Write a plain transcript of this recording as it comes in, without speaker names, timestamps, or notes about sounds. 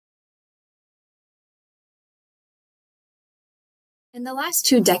In the last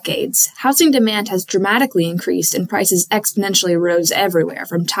 2 decades, housing demand has dramatically increased and prices exponentially rose everywhere,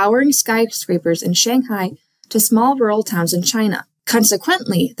 from towering skyscrapers in Shanghai to small rural towns in China.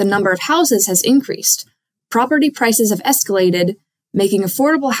 Consequently, the number of houses has increased. Property prices have escalated, making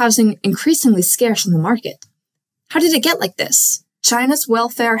affordable housing increasingly scarce in the market. How did it get like this? China's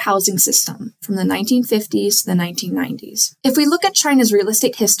welfare housing system from the 1950s to the 1990s. If we look at China's real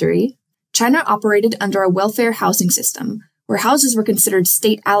estate history, China operated under a welfare housing system, where houses were considered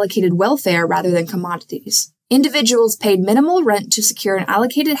state-allocated welfare rather than commodities. Individuals paid minimal rent to secure an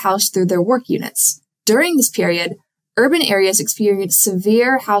allocated house through their work units. During this period, urban areas experienced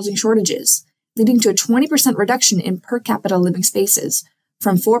severe housing shortages, leading to a 20% reduction in per capita living spaces,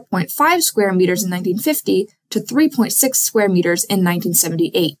 from 4.5 square meters in 1950 to 3.6 square meters in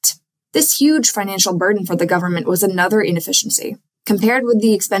 1978. This huge financial burden for the government was another inefficiency. Compared with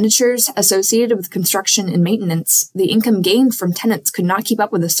the expenditures associated with construction and maintenance, the income gained from tenants could not keep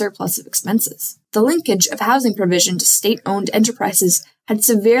up with the surplus of expenses. The linkage of housing provision to state-owned enterprises had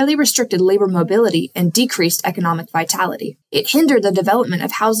severely restricted labor mobility and decreased economic vitality. It hindered the development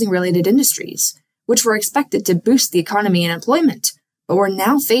of housing-related industries, which were expected to boost the economy and employment, but were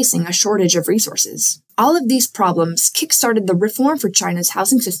now facing a shortage of resources. All of these problems kick-started the reform for China's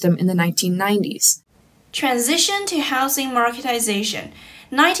housing system in the 1990s. Transition to housing marketization,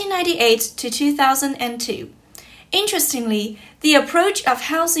 1998 to 2002. Interestingly, the approach of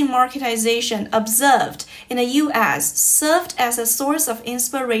housing marketization observed in the U.S. served as a source of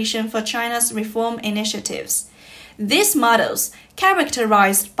inspiration for China's reform initiatives. These models,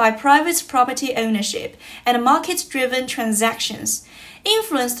 characterized by private property ownership and market-driven transactions,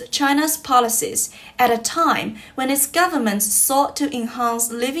 influenced China's policies at a time when its government sought to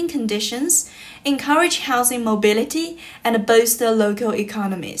enhance living conditions, encourage housing mobility, and bolster local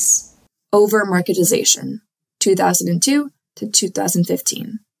economies. Over-marketization, 2002 to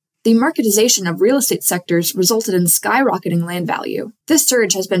 2015. The marketization of real estate sectors resulted in skyrocketing land value. This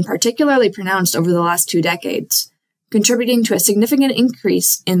surge has been particularly pronounced over the last 2 decades, contributing to a significant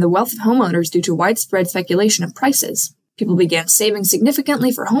increase in the wealth of homeowners due to widespread speculation of prices. People began saving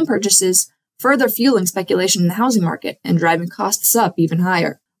significantly for home purchases, further fueling speculation in the housing market and driving costs up even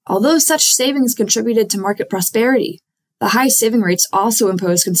higher. Although such savings contributed to market prosperity, the high saving rates also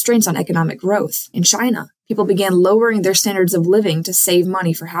imposed constraints on economic growth. In China, people began lowering their standards of living to save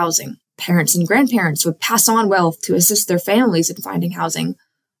money for housing. Parents and grandparents would pass on wealth to assist their families in finding housing,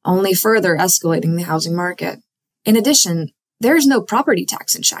 only further escalating the housing market. In addition, there is no property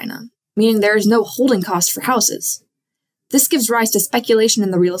tax in China, meaning there is no holding cost for houses. This gives rise to speculation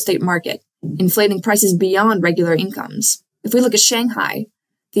in the real estate market, inflating prices beyond regular incomes. If we look at Shanghai,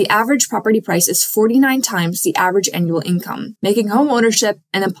 the average property price is 49 times the average annual income, making home ownership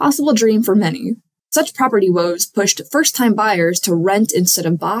an impossible dream for many. Such property woes pushed first-time buyers to rent instead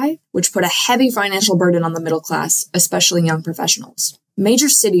of buy, which put a heavy financial burden on the middle class, especially young professionals. Major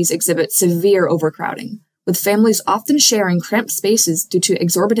cities exhibit severe overcrowding, with families often sharing cramped spaces due to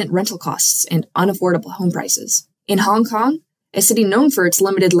exorbitant rental costs and unaffordable home prices. In Hong Kong, a city known for its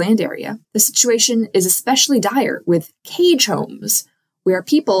limited land area, the situation is especially dire with cage homes, where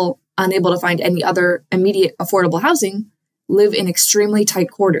people, unable to find any other immediate affordable housing, live in extremely tight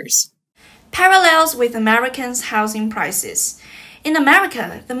quarters. Parallels with Americans' housing prices. In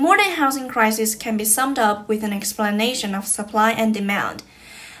America, the modern housing crisis can be summed up with an explanation of supply and demand.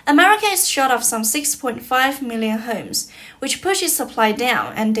 America is short of some 6.5 million homes, which pushes supply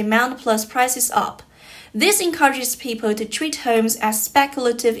down and demand plus prices up. This encourages people to treat homes as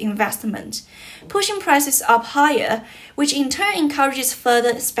speculative investment, pushing prices up higher, which in turn encourages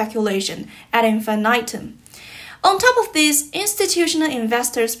further speculation ad infinitum. On top of this, institutional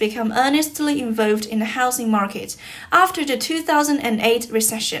investors become earnestly involved in the housing market after the 2008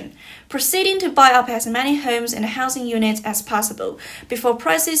 recession, proceeding to buy up as many homes and housing units as possible before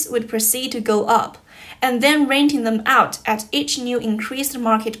prices would proceed to go up, and then renting them out at each new increased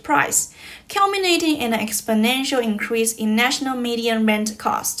market price, culminating in an exponential increase in national median rent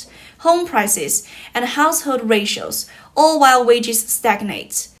cost, home prices, and household ratios, all while wages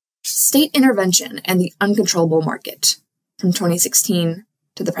stagnate. State intervention and the uncontrollable market, from 2016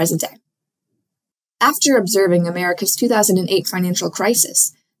 to the present day. After observing America's 2008 financial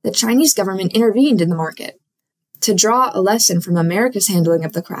crisis, the Chinese government intervened in the market. To draw a lesson from America's handling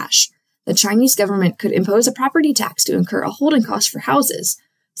of the crash, the Chinese government could impose a property tax to incur a holding cost for houses,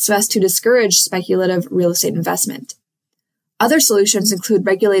 so as to discourage speculative real estate investment. Other solutions include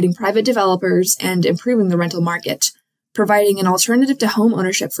regulating private developers and improving the rental market, providing an alternative to home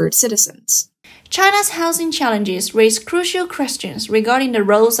ownership for its citizens. China's housing challenges raise crucial questions regarding the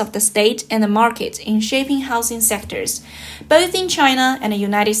roles of the state and the market in shaping housing sectors, both in China and the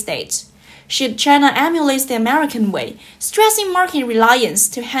United States. Should China emulate the American way, stressing market reliance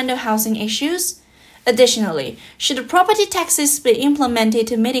to handle housing issues? Additionally, should property taxes be implemented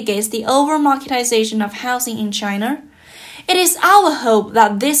to mitigate the over-marketization of housing in China? It is our hope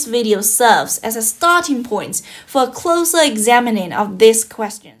that this video serves as a starting point for a closer examining of these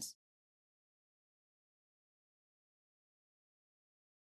questions.